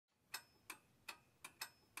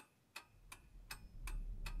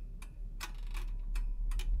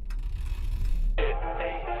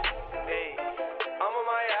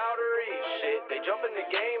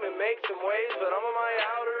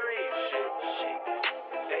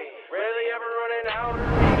running outer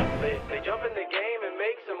leagues. They jump in the game and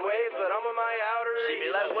make some waves, but I'm on my outer leagues. She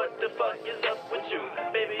be like, what the fuck is up with you?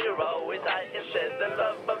 Baby, you're always high and says the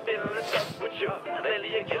love, I'm feeling stuck with you.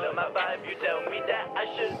 Lately you're killing my vibe, you tell me that I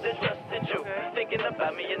should have trusted you. Thinking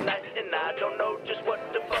about me at night and I don't know just what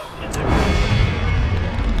the fuck to do.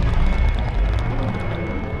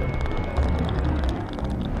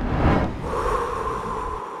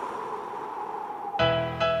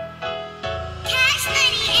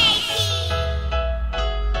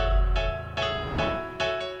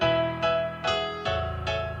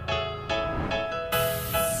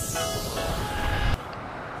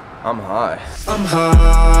 I'm high. I'm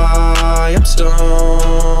high, I'm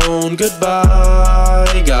stoned,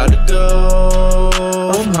 goodbye, gotta go.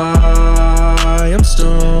 I'm high, I'm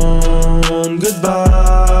stoned,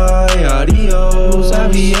 goodbye, adios. I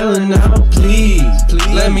be yelling out, please,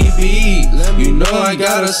 let me be. You know I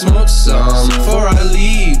gotta smoke some before I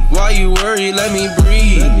leave. Why you worry, let me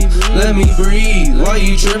breathe, let me breathe. Why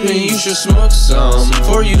you tripping, you should smoke some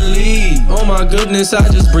before you leave. Oh my goodness, I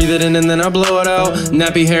just breathe it in and then I blow it out.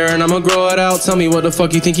 Nappy hair and I'ma grow it out. Tell me what the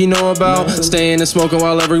fuck you think you know about staying and smoking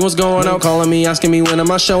while everyone's going out. Calling me, asking me when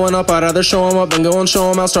am I showing up. I'd rather show them up than go and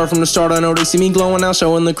show them out. Start from the start, I know they see me glowing out.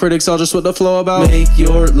 Showing the critics all just what the flow about. Make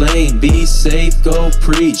your lane, be safe, go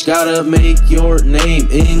preach. Gotta make your name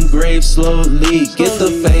engraved slowly. Get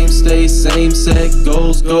the fame, stay same, set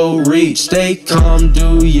goals, go reach. Stay calm,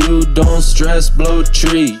 do you, don't stress, blow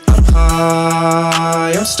tree. I'm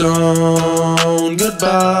high, I'm stoned,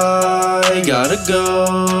 goodbye, gotta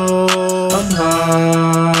go. I'm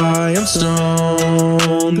high, I'm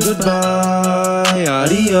stoned, goodbye,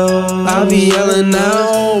 adios. I be yelling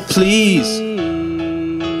out, please,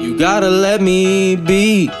 you gotta let me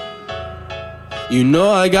be. You know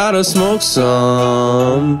I gotta smoke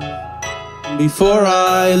some before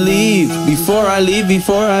I leave, before I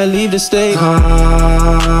leave the state.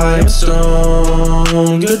 High, I'm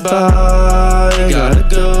stoned, goodbye, gotta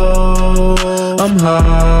go. I'm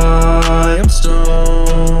high, I'm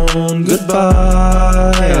stoned,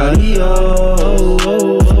 goodbye, adios.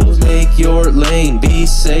 Make your lane, be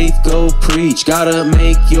safe, go preach. Gotta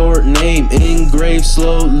make your name engraved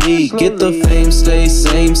slowly. Get the fame, stay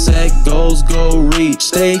same, set goals, go reach.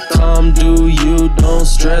 Stay calm, do you, don't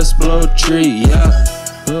stress, blow tree, yeah.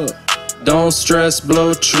 Don't stress,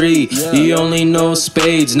 blow tree. You only know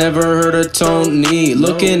spades, never heard of Tony.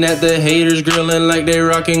 Looking at the haters grilling like they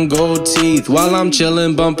rocking gold teeth, while I'm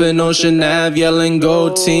chilling, bumping Ocean Ave, yelling go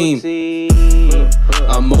team.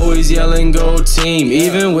 I'm always yelling go team.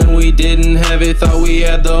 Even when we didn't have it, thought we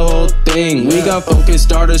had the whole thing. We got focused,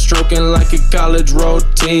 started stroking like a college road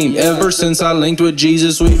team. Ever since I linked with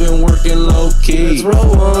Jesus, we've been working low key. Let's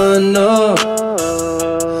roll one up.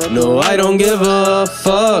 No, I don't give a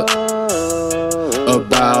fuck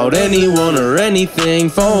about anyone or anything.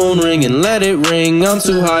 Phone ring and let it ring. I'm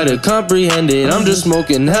too high to comprehend it. I'm just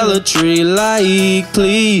smoking hella tree. Like,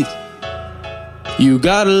 please, you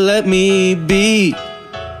gotta let me be.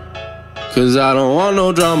 Cause I don't want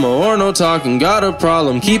no drama or no talking. Got a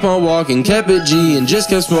problem, keep on walking. Kept it G and just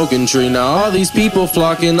kept smoking tree. Now all these people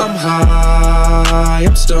flocking. I'm high,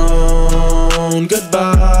 I'm stoned,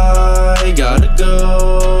 goodbye, gotta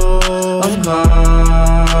go. I'm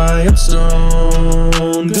high, I'm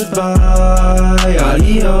stoned, goodbye,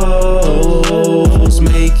 adios.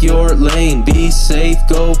 Make your lane, be safe,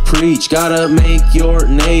 go preach. Gotta make your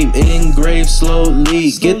name engraved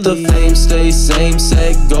slowly. Get the fame, stay same,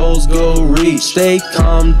 set goals, go reach. Stay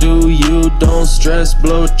calm, do you, don't stress,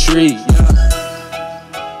 blow tree.